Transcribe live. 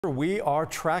We are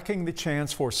tracking the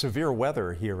chance for severe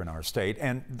weather here in our state,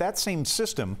 and that same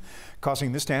system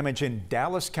causing this damage in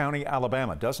Dallas County,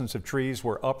 Alabama. Dozens of trees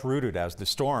were uprooted as the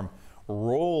storm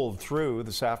rolled through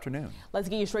this afternoon. Let's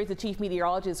get you straight to Chief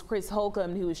Meteorologist Chris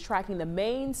Holcomb, who is tracking the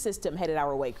main system headed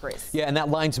our way. Chris. Yeah, and that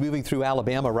line's moving through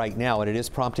Alabama right now, and it is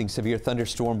prompting severe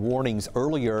thunderstorm warnings.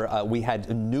 Earlier, we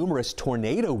had numerous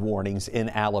tornado warnings in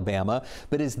Alabama,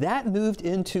 but as that moved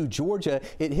into Georgia,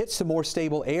 it hit some more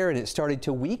stable air and it started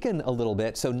to weaken a little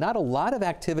bit. So not a lot of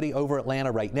activity over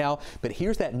Atlanta right now, but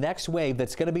here's that next wave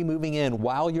that's going to be moving in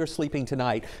while you're sleeping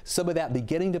tonight. Some of that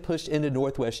beginning to push into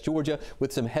northwest Georgia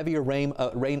with some heavier rain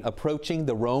approaching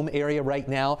the Rome area right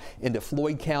now into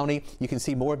Floyd County. You can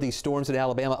see more of these storms in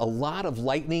Alabama. A lot of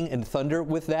lightning and thunder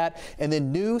with that. And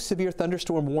then new severe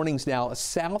thunderstorm warnings now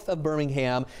south of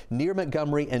Birmingham, near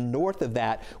Montgomery, and north of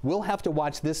that. We'll have to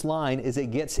watch this line as it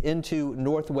gets into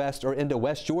northwest or into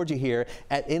West Georgia here.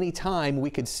 At any time, we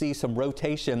could see some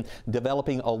rotation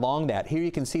developing along that. Here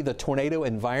you can see the tornado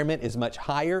environment is much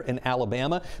higher in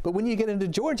Alabama, but when you get into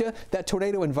Georgia, that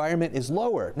tornado environment is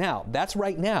lower. Now, that's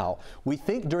right now. We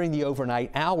think during the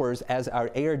overnight hours, as our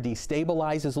air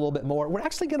destabilizes a little bit more, we're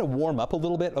actually going to warm up a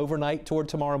little bit overnight toward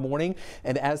tomorrow morning.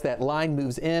 And as that line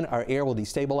moves in, our air will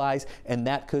destabilize, and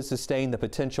that could sustain the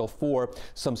potential for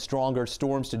some stronger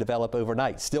storms to develop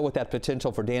overnight. Still with that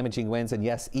potential for damaging winds, and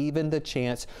yes, even the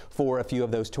chance for a few of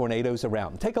those tornadoes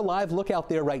around. Take a live look out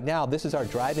there right now. This is our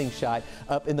driving shot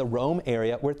up in the Rome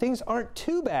area where things aren't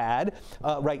too bad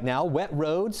right now. Wet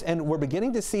roads, and we're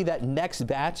beginning to see that next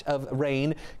batch of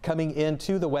rain coming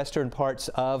into the western parts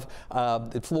of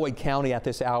Floyd County at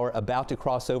this hour, about to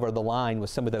cross over the line with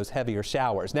some of those heavier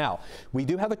showers. Now, we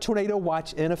do have a tornado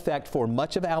watch in effect for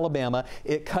much of Alabama.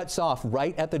 It cuts off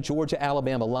right at the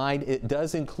Georgia-Alabama line. It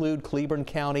does include Cleburne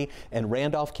County and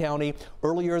Randolph County.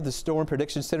 Earlier, the Storm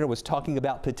Prediction Center was talking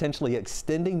about potentially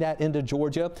extending that into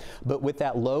Georgia, but with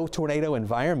that low tornado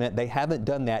environment, they haven't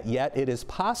done that yet. It is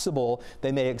possible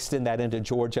they may extend that into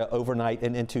Georgia overnight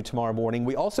and into tomorrow morning.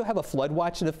 We also have a flood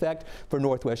watch in effect for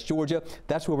northwest Georgia.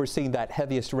 That's where we're seeing that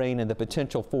heaviest rain and the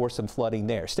potential for some flooding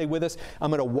there. Stay with us.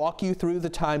 I'm going to walk you through the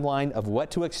timeline of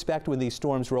what to expect when these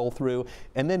storms roll through,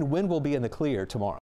 and then when we'll be in the clear tomorrow.